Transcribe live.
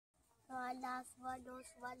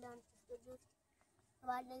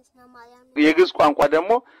የግእዝ ቋንቋ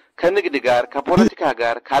ደግሞ ከንግድ ጋር ከፖለቲካ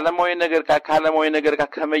ጋር ከዓለማዊ ነገር ጋር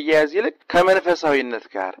ከመያያዝ ይልቅ ከመንፈሳዊነት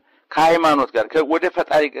ጋር ከሃይማኖት ጋር ወደ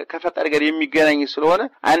ከፈጣሪ ጋር የሚገናኝ ስለሆነ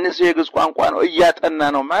አንስ የግእዝ ቋንቋ ነው እያጠና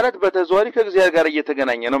ነው ማለት በተዘዋዋሪ ከእግዚአብሔር ጋር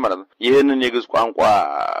እየተገናኘ ነው ማለት ነው። ይህንን የግእዝ ቋንቋ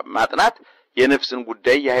ማጥናት የነፍስን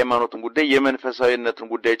ጉዳይ የሃይማኖትን ጉዳይ የመንፈሳዊነትን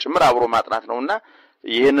ጉዳይ ጭምር አብሮ ማጥናት ነውና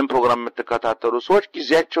ይህንን ፕሮግራም የምትከታተሉ ሰዎች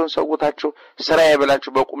ጊዜያቸውን ሰውታቸው ስራ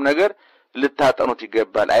ያበላችሁ በቁም ነገር ልታጠኑት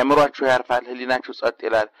ይገባል። አይምሮአችሁ ያርፋል፣ ህሊናችሁ ጸጥ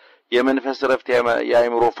ይላል፣ የመንፈስ ረፍት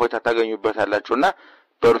የአይምሮ ፎይታ ታገኙበታላችሁና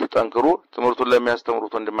በርቱ ጠንክሩ። ትምህርቱን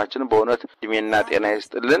ለሚያስተምሩት ወንድማችን በእውነት እድሜና ጤና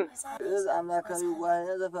ይስጥልን።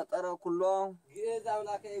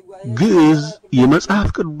 ግእዝ የመጽሐፍ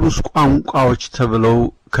ቅዱስ ቋንቋዎች ተብለው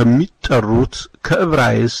ከሚጠሩት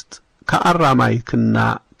ከዕብራይስጥ ከአራማይክና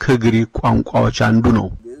ከግሪክ ቋንቋዎች አንዱ ነው።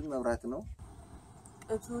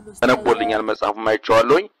 ተነቦልኛል መጽሐፉ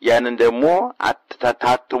ማይቻለኝ ያንን ደግሞ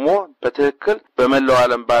አትታትሞ በትክክል በመላው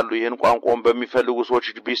ዓለም ባሉ ይህን ቋንቋውን በሚፈልጉ ሰዎች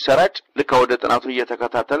ቢሰራጭ ልክ ወደ ጥናቱ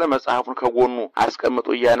እየተከታተለ መጽሐፉን ከጎኑ አስቀምጦ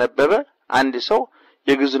ያነበበ አንድ ሰው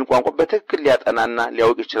የግእዝን ቋንቋ በትክክል ሊያጠናና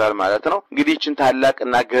ሊያውቅ ይችላል ማለት ነው። እንግዲህ እቺን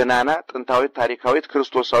ታላቅና ገናና ጥንታዊት ታሪካዊት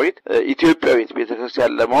ክርስቶሳዊት ኢትዮጵያዊት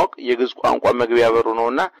ቤተክርስቲያን ለማወቅ የግእዝ ቋንቋ መግቢያ በሩ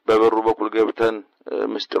ነውና በበሩ በኩል ገብተን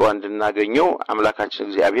ምስጢሩን እንድናገኘው አምላካችን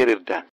እግዚአብሔር ይርዳን።